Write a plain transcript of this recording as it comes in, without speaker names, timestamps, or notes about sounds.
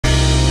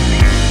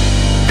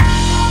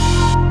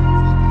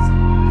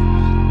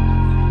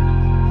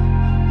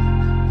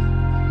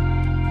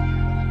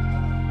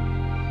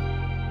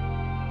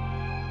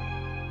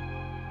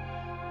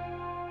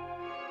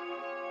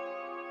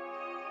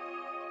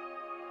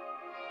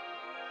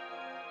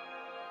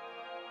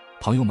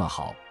朋友们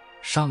好，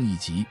上一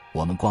集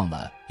我们逛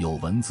了有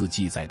文字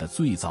记载的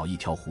最早一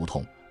条胡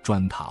同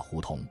砖塔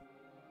胡同。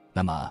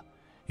那么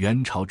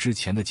元朝之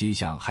前的街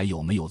巷还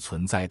有没有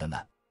存在的呢？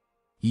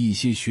一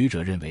些学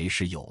者认为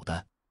是有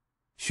的。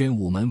宣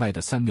武门外的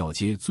三庙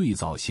街最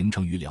早形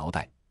成于辽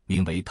代，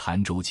名为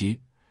潭州街，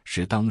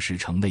是当时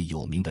城内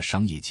有名的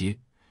商业街，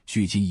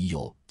距今已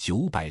有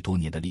900多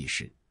年的历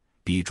史，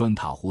比砖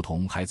塔胡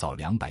同还早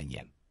200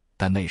年，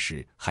但那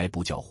时还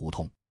不叫胡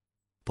同。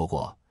不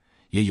过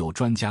也有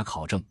专家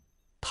考证，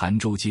潭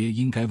州街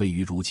应该位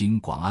于如今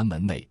广安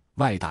门内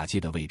外大街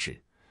的位置，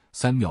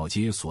三庙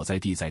街所在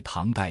地在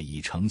唐代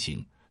已成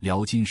型，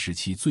辽金时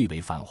期最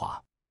为繁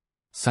华。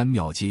三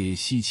庙街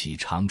西起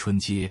长春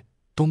街，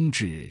东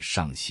至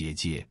上斜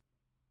街。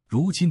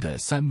如今的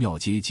三庙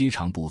街街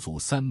长不足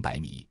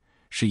300米，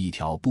是一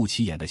条不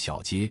起眼的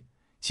小街，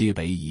街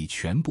北已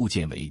全部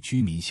建为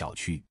居民小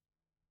区。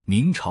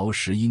明朝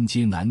时因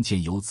街南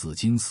建有紫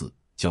金寺，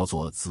叫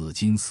做紫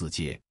金寺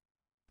街。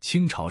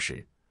清朝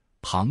时，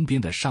旁边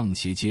的上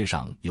斜街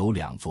上有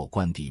2座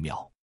关帝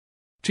庙，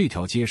这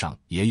条街上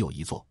也有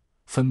一座，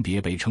分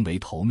别被称为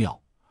头庙、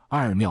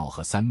二庙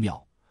和三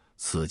庙，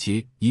此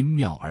街因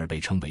庙而被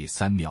称为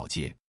三庙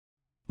街。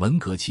文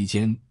革期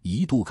间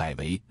一度改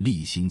为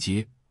立新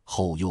街，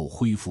后又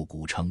恢复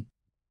古称。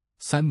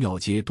三庙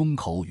街东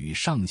口与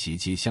上斜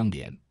街相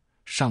连，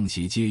上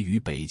斜街与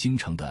北京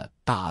城的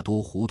大多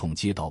胡同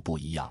街道不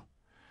一样，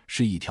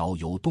是一条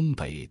由东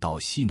北到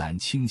西南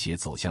倾斜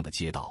走向的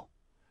街道。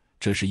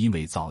这是因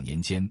为早年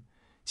间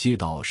街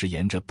道是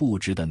沿着不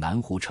直的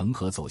南湖城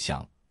河走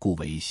向，故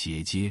为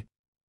斜街。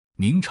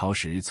明朝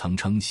时曾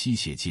称西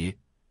斜街，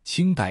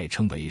清代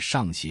称为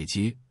上斜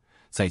街，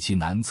在其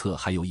南侧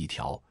还有一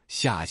条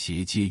下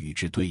斜街与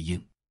之对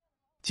应。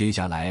接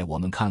下来我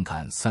们看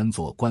看3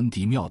座关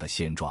帝庙的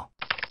现状。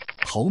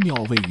头庙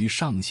位于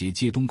上斜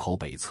街东口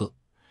北侧，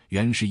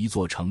原是一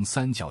座呈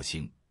三角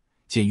形，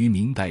建于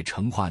明代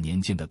成化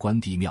年间的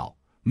关帝庙，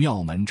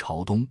庙门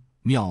朝东，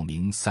庙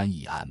名三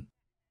义庵。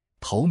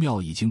头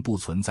庙已经不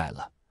存在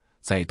了，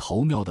在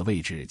头庙的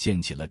位置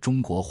建起了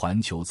中国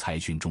环球财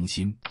讯中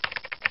心。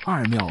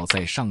二庙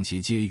在上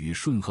斜街与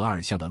顺河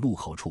二巷的路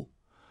口处，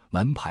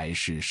门牌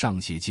是上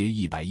斜街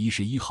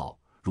111号，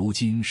如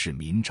今是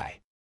民宅。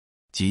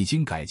几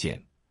经改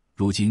建，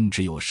如今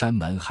只有山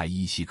门还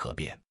依稀可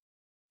辨。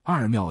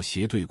二庙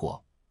斜对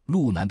过，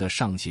路南的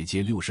上斜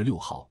街66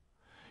号，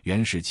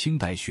原是清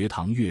代学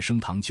堂乐声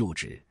堂旧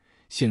址，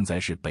现在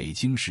是北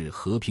京市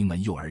和平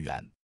门幼儿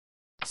园。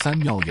三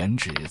庙原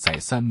址在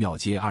三庙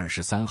街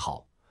23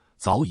号，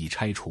早已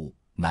拆除，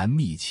难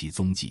觅其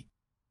踪迹。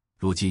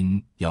如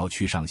今要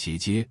去上斜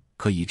街，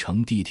可以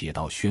乘地铁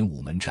到宣武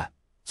门站，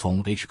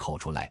从 H 口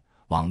出来，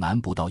往南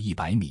不到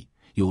100米，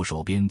右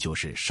手边就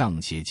是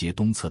上斜街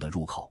东侧的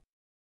入口。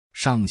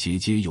上斜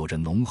街有着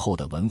浓厚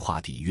的文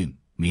化底蕴，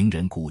名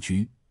人故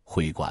居、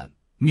会馆、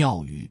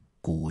庙宇、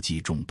古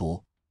迹众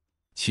多。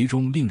其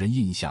中令人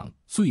印象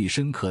最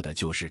深刻的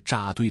就是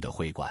扎堆的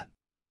会馆。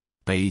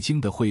北京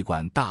的会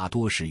馆大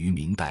多始于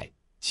明代、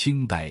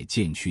清代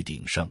渐趋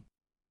鼎盛。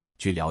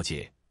据了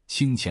解，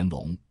清乾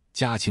隆、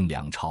嘉庆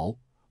2朝，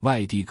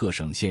外地各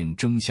省县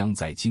争相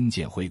在京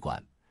建会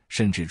馆，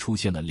甚至出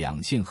现了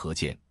2县合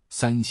建、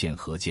3县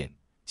合建、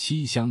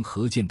7乡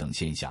合建等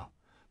现象。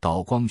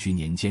到光绪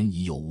年间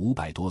已有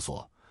500多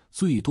所，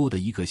最多的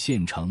一个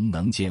县城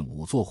能建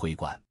5座会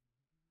馆。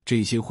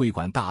这些会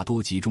馆大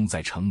多集中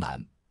在城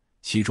南，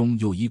其中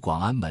又以广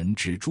安门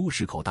至朱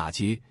市口大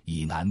街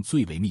以南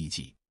最为密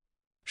集。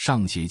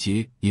上斜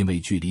街因为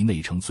距离内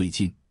城最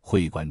近，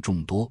会馆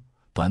众多，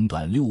短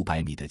短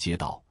600米的街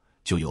道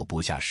就有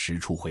不下10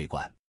处会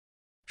馆。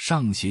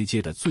上斜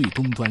街的最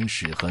东端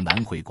是河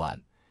南会馆，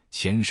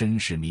前身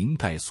是明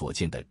代所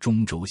建的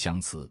中州香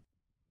祠。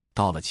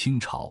到了清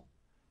朝，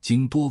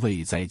经多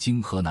位在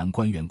京河南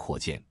官员扩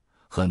建，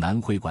河南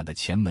会馆的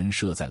前门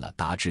设在了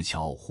达志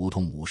桥胡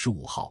同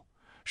55号，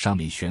上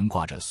面悬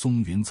挂着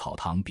松云草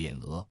堂匾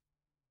额。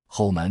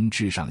后门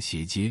至上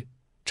斜街，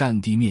占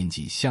地面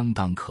积相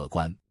当可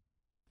观。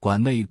馆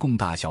内共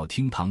大小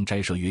厅堂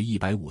斋舍约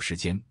150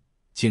间，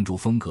建筑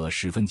风格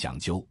十分讲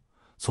究，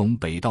从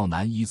北到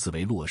南依次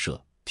为落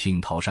舍、听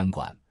桃山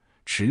馆、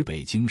池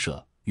北京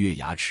舍、月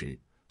牙池、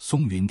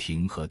松云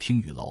亭和听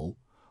雨楼。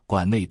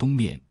馆内东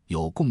面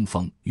有供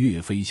奉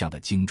岳飞像的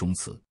京中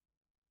祠。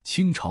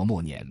清朝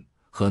末年，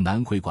河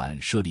南会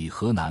馆设立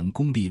河南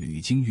公立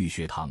吕京御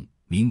学堂。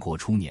民国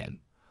初年，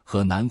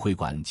河南会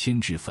馆迁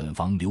至粉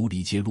房琉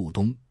璃街路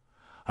东，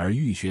而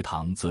御学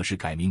堂则是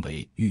改名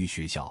为御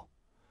学校。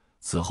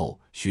此后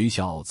学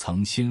校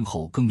曾先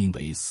后更名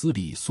为私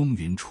立松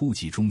云初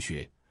级中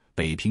学、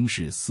北平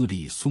市私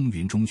立松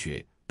云中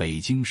学、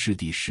北京市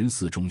第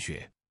14中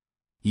学。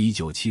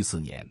1974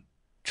年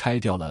拆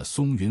掉了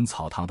松云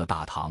草堂的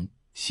大堂、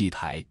戏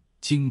台、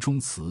京中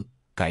祠，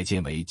改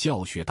建为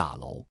教学大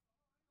楼。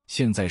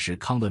现在是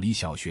康乐里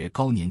小学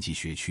高年级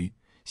学区，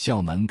校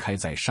门开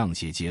在上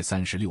斜街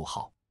36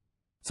号。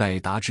在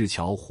达志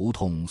桥胡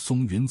同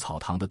松云草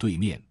堂的对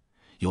面，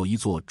有一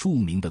座著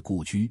名的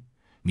故居，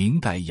明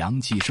代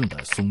杨继盛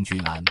的松君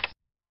庵。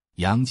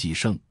杨继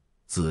盛，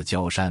字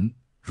焦山，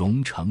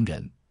荣城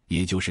人，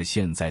也就是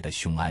现在的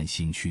雄安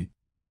新区。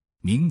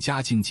明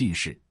嘉靖进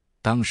士，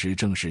当时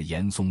正是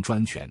严嵩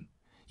专权。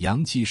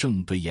杨继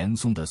盛对严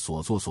嵩的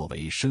所作所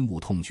为深恶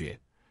痛绝，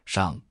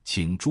上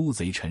请诸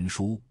贼陈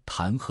书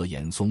弹劾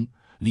严嵩，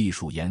隶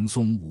属严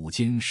嵩5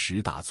奸10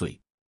大罪。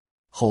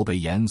后被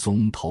严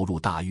嵩投入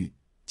大狱，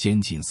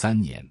监禁3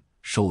年，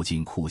受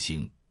尽酷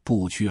刑，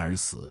不屈而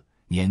死，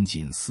年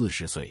仅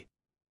40岁。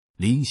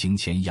临行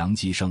前，杨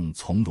继盛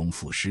从容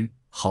赋诗，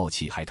好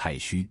气还太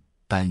虚，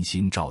担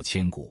心照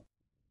千古。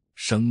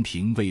生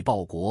平为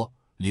报国，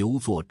留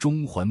作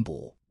忠魂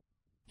补。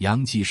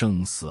杨继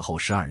盛死后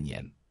12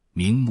年，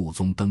明穆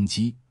宗登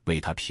基，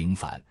为他平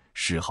反，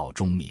谥号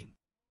忠敏。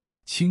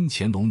清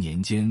乾隆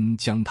年间，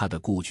将他的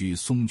故居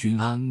松君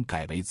庵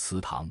改为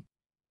祠堂。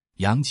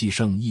杨继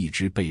盛一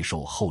直备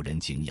受后人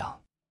敬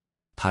仰。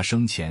他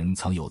生前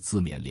曾有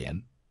自勉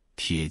联：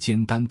铁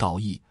肩担道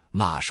义，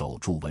辣手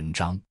著文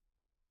章。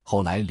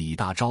后来李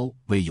大钊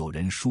为友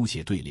人书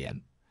写对联，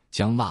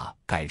将辣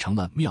改成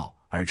了妙，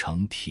而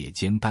成铁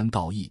肩担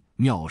道义，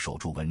妙手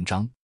著文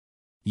章。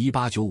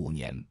1895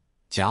年，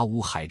甲午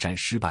海战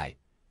失败，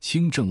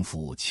清政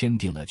府签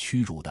订了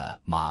屈辱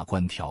的马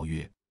关条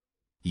约，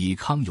以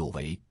康有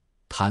为、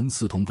谭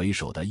嗣同为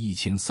首的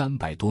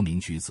1300多名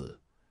举子，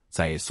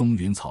在松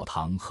云草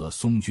堂和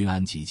松君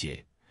庵集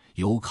结，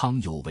由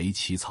康有为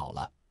起草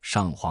了《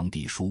上皇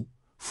帝书》，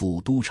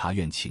赴督察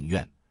院请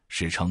愿，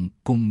史称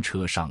公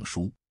车上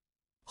书。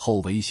后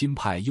维新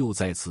派又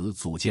在此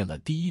组建了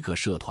第一个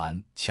社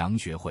团强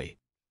学会。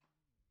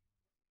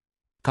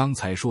刚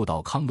才说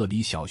到康乐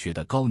里小学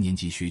的高年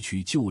级学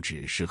区旧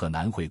址是河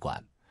南会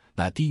馆，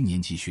那低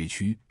年级学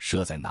区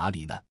设在哪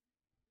里呢？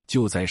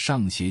就在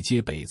上斜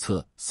街北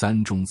侧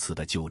三中祠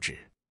的旧址。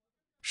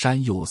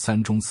山右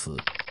三中祠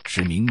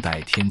是明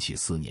代天启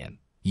4年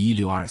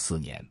1624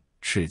年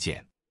敕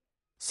建。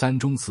三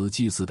中祠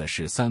祭祀的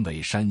是3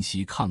位山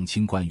西抗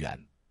清官员：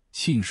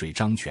沁水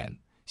张全、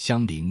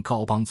襄陵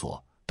高邦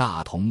佐、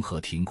大同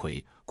和廷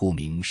魁，故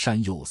名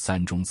山右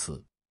三中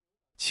祠。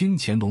清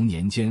乾隆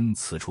年间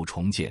此处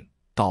重建，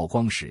道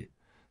光时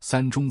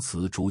三中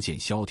祠逐渐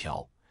萧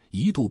条，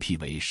一度辟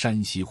为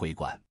山西会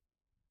馆。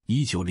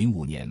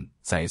1905年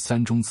在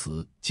三中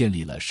祠建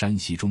立了山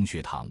西中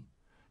学堂，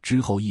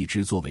之后一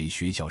直作为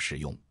学校使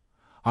用。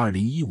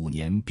2015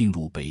年并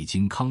入北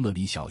京康乐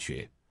里小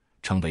学，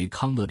成为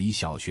康乐里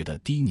小学的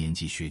低年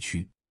级学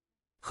区。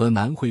河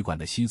南会馆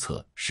的西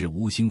侧是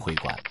吴兴会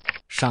馆，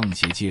上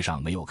斜街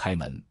上没有开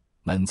门，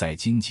门在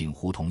金井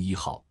胡同1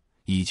号。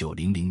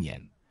1900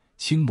年，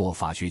清末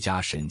法学家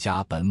沈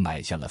家本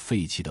买下了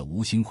废弃的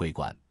吴兴会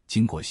馆，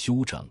经过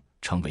修整，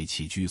成为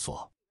其居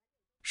所。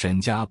沈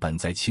家本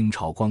在清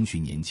朝光绪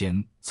年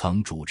间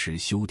曾主持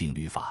修订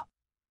律法，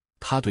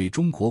他对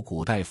中国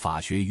古代法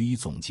学予以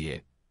总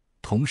结，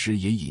同时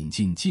也引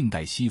进近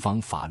代西方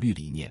法律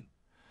理念，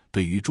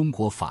对于中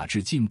国法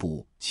治进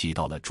步起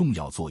到了重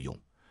要作用，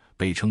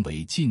被称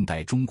为近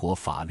代中国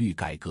法律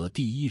改革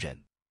第一人。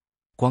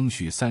光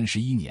绪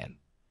31年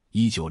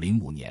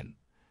1905年，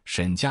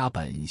沈家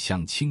本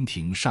向清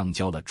廷上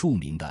交了著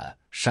名的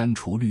删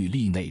除律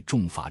例内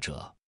重法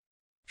折。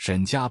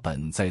沈家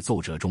本在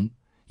奏折中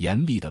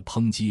严厉地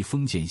抨击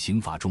封建刑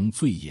法中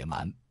最野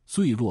蛮、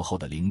最落后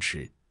的凌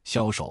迟、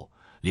枭首、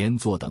连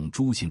坐等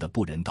诸刑的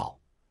不人道，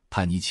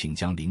判拟请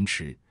将凌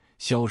迟、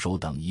枭首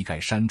等一概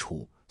删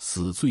除，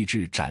死罪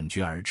至斩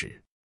决而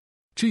止。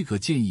这个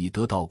建议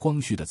得到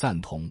光绪的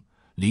赞同，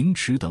凌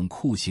迟等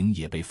酷刑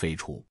也被废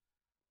除。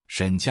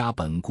沈家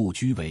本故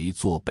居为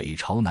坐北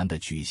朝南的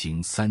矩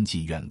形3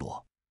进院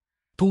落，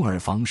东耳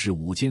房是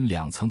5间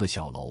2层的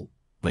小楼，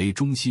为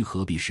中西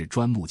合璧式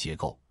砖木结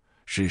构，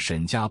是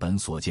沈家本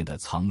所建的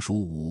藏书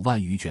5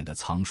万余卷的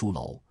藏书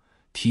楼，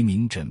题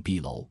名枕壁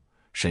楼。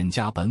沈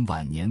家本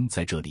晚年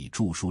在这里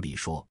著书里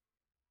说：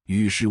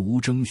与世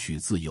无争许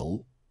自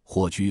由，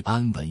或居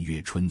安稳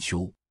阅春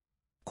秋。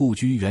故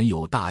居原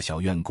有大小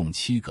院共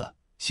7个，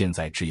现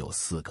在只有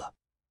4个。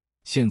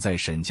现在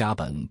沈家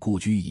本故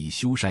居已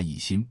修缮一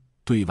新，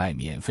对外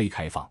免费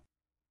开放，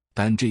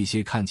但这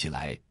些看起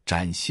来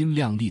崭新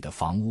亮丽的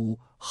房屋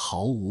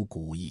毫无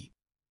古意。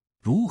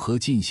如何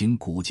进行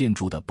古建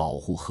筑的保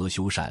护和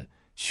修缮，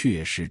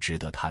确实值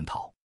得探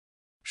讨。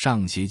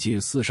上斜街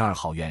42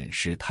号院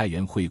是太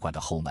原会馆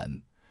的后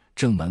门，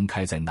正门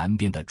开在南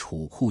边的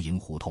储库营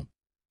胡同。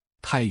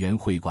太原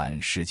会馆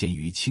始建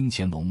于清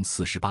乾隆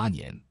48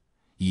年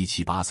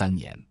1783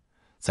年，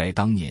在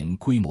当年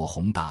规模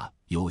宏大，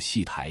有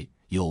戏台，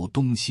有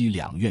东西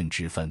2院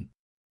之分。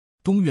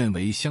东院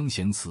为乡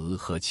贤祠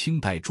和清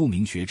代著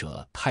名学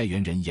者太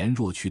原人颜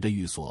若渠的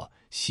寓所，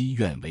西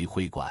院为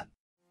会馆。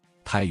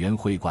太原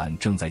会馆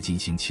正在进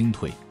行清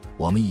退，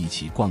我们一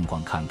起逛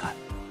逛看看。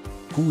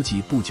估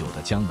计不久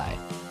的将来，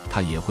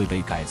它也会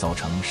被改造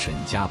成沈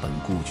家本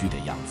故居的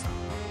样子。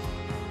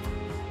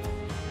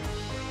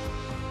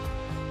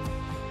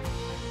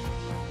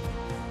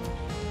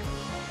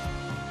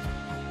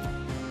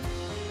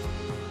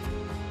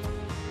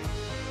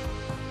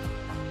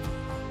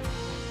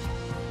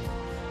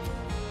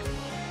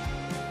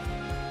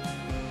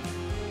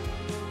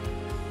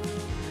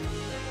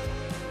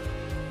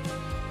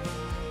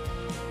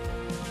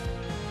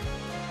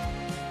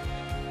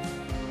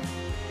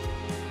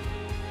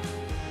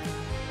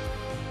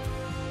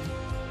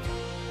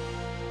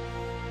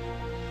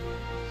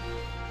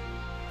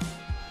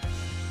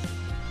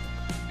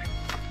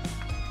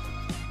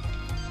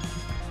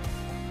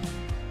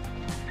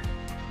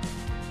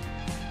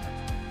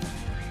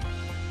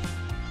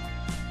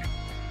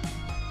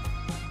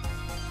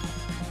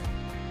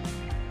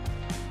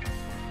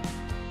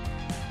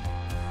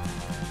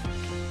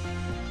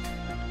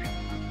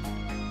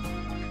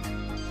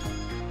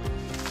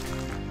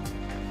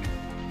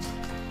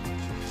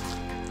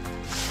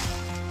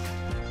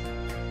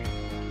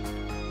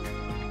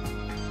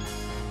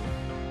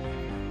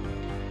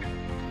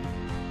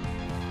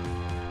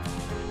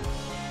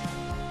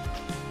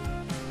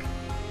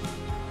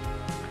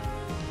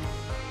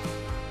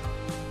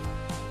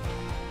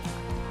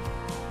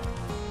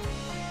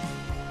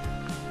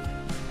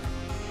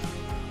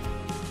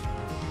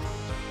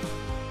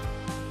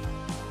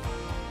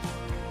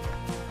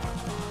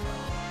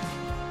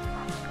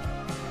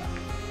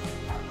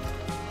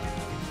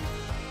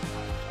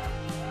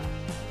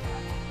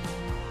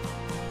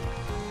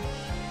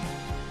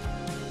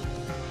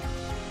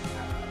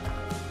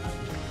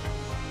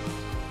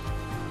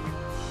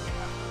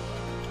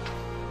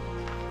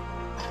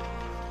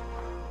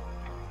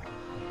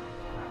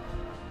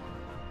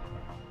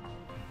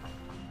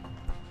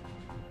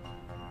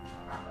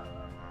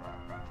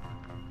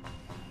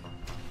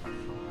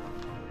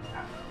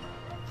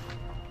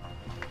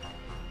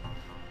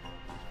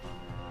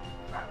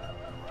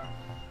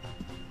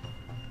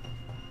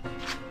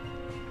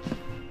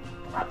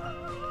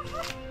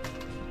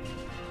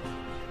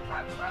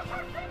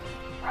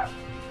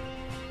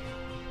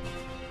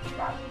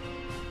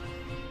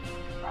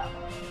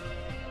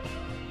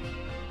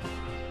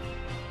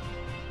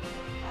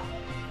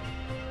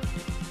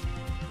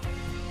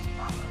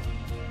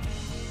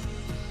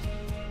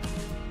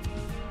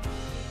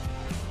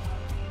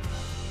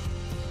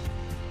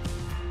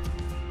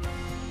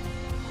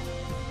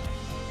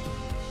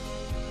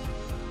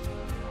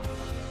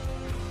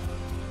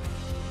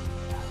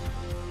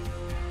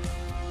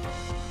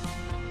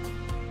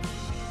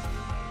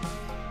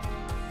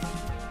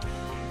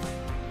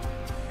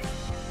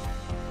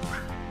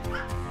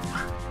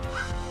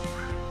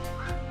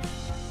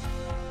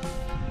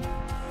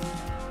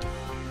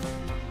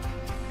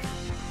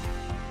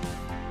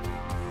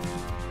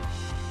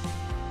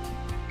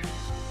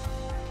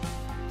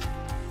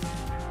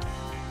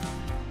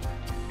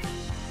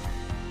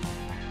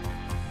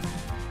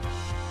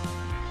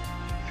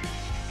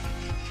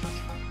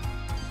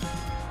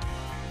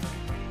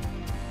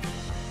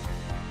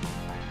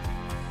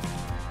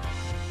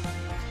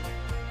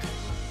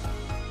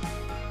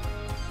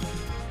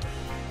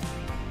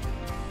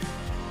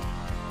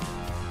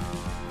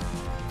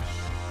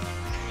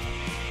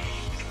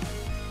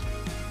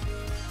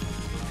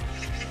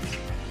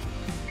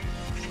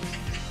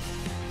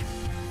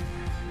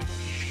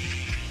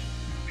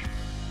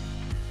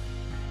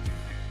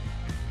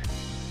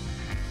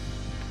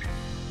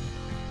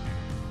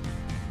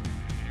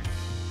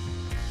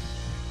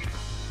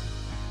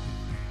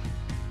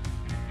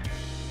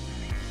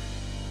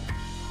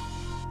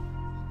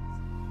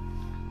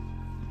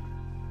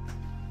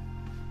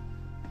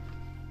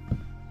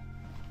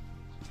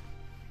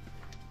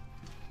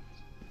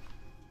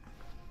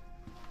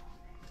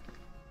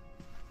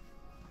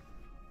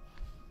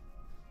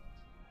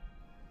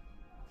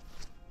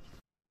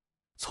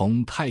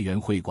从太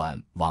原会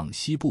馆往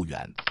西不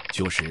远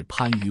就是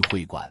番禺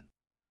会馆。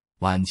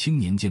晚清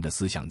年间的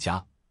思想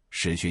家、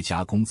史学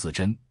家龚自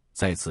珍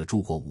在此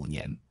住过5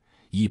年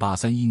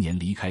，1831年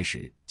离开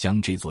时将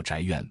这座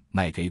宅院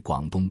卖给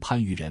广东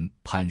番禺人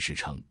潘士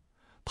成，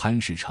潘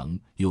士成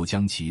又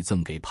将其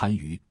赠给番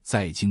禺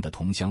在京的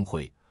同乡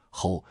会，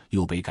后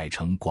又被改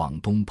成广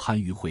东番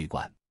禺会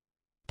馆。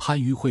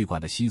番禺会馆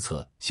的西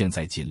侧现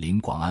在紧邻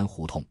广安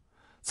胡同，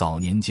早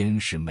年间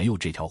是没有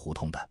这条胡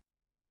同的。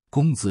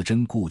龚自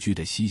珍故居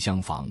的西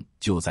厢房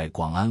就在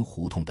广安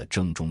胡同的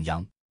正中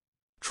央，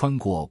穿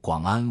过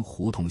广安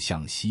胡同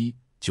向西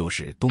就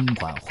是东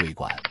莞会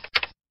馆，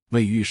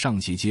位于上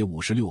斜街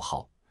56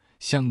号，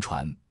相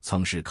传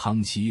曾是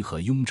康熙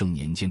和雍正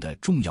年间的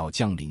重要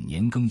将领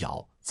年羹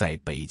尧在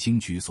北京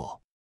居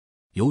所。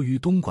由于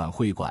东莞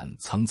会馆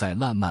曾在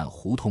烂漫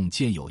胡同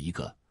建有一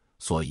个，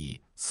所以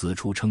此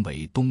处称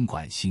为东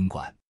莞新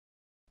馆。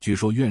据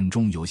说院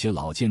中有些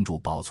老建筑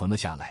保存了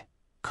下来，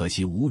可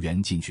惜无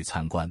缘进去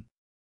参观。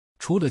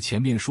除了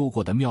前面说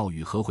过的庙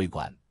宇和会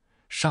馆，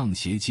上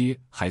斜街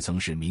还曾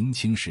是明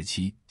清时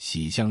期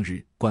喜相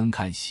日观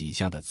看喜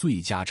相的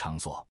最佳场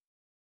所。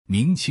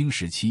明清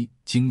时期，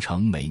京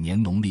城每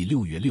年农历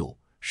6月6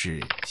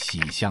是喜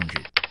相日，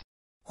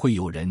会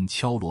有人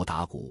敲锣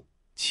打鼓，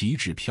旗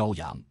帜飘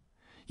扬，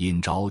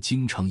引着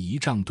京城仪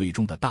仗队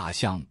中的大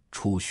象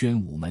出宣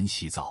武门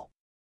洗澡。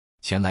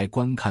前来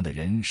观看的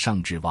人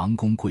上至王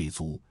公贵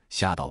族，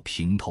下到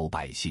平头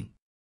百姓，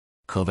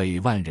可谓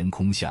万人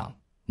空巷，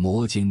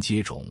摩肩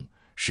接踵，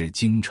是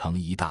京城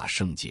一大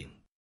盛景。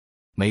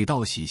每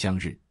到喜相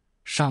日，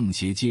上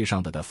斜街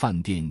上的饭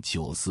店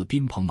酒肆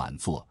宾朋满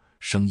座，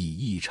生意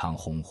异常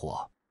红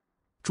火。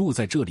住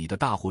在这里的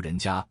大户人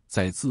家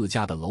在自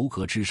家的楼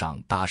阁之上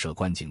搭设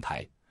观景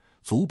台，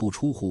足不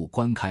出户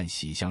观看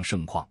喜相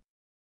盛况。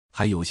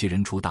还有些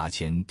人出大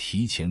钱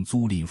提前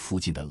租赁附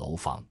近的楼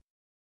房，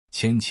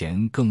钱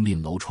钱更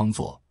另楼窗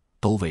座，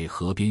都为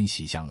河边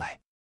喜相来。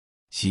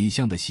喜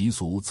相的习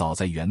俗早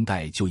在元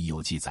代就已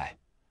有记载，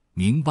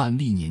明万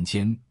历年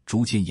间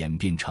逐渐演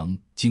变成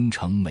京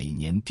城每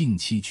年定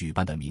期举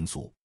办的民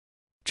俗。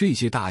这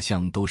些大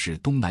象都是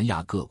东南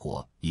亚各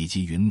国以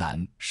及云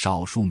南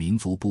少数民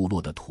族部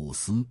落的土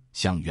司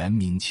向元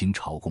明清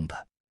朝供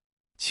的。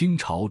清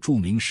朝著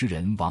名诗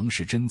人王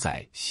士祯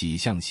在《喜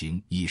相行》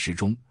一诗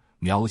中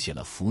描写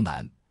了扶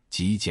南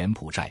及柬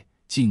埔寨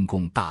进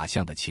贡大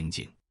象的情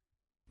景。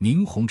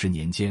明弘治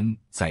年间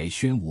在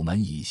宣武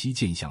门以西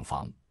建相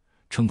房，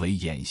称为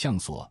演相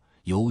所，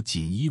由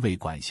锦衣卫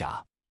管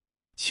辖。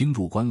清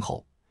入关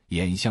后，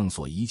演相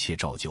所一切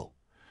照旧，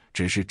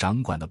只是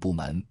掌管的部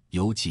门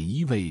由锦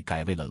衣卫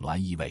改为了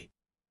栾衣卫。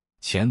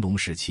乾隆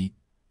时期，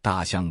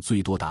大象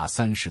最多达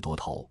30多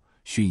头，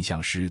驯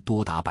象师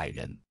多达100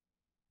人。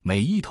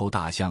每一头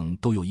大象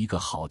都有一个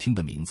好听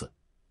的名字，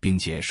并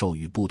且授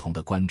予不同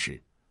的官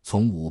职，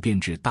从武便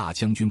至大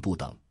将军不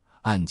等，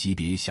按级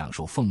别享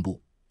受俸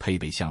禄，配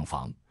备相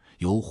房，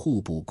由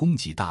户部供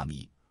给大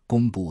米，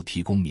工部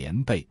提供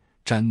棉被、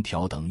毡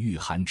条等御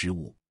寒之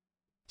物。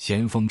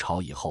咸丰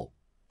朝以后，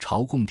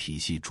朝贡体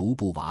系逐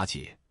步瓦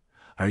解，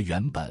而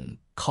原本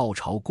靠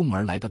朝贡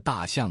而来的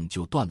大象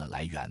就断了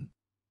来源，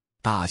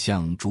大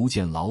象逐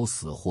渐老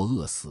死或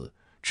饿死，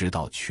直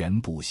到全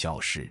部消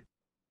失。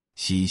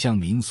喜相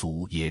民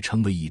俗也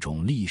成为一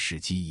种历史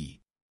记忆。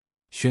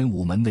宣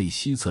武门内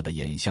西侧的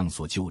演巷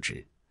所旧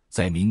址，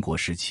在民国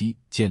时期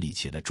建立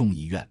起了众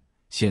议院，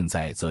现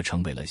在则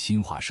成为了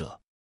新华社。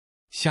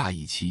下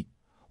一期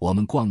我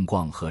们逛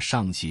逛和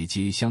上斜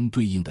街相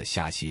对应的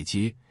下斜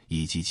街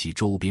以及其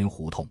周边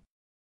胡同。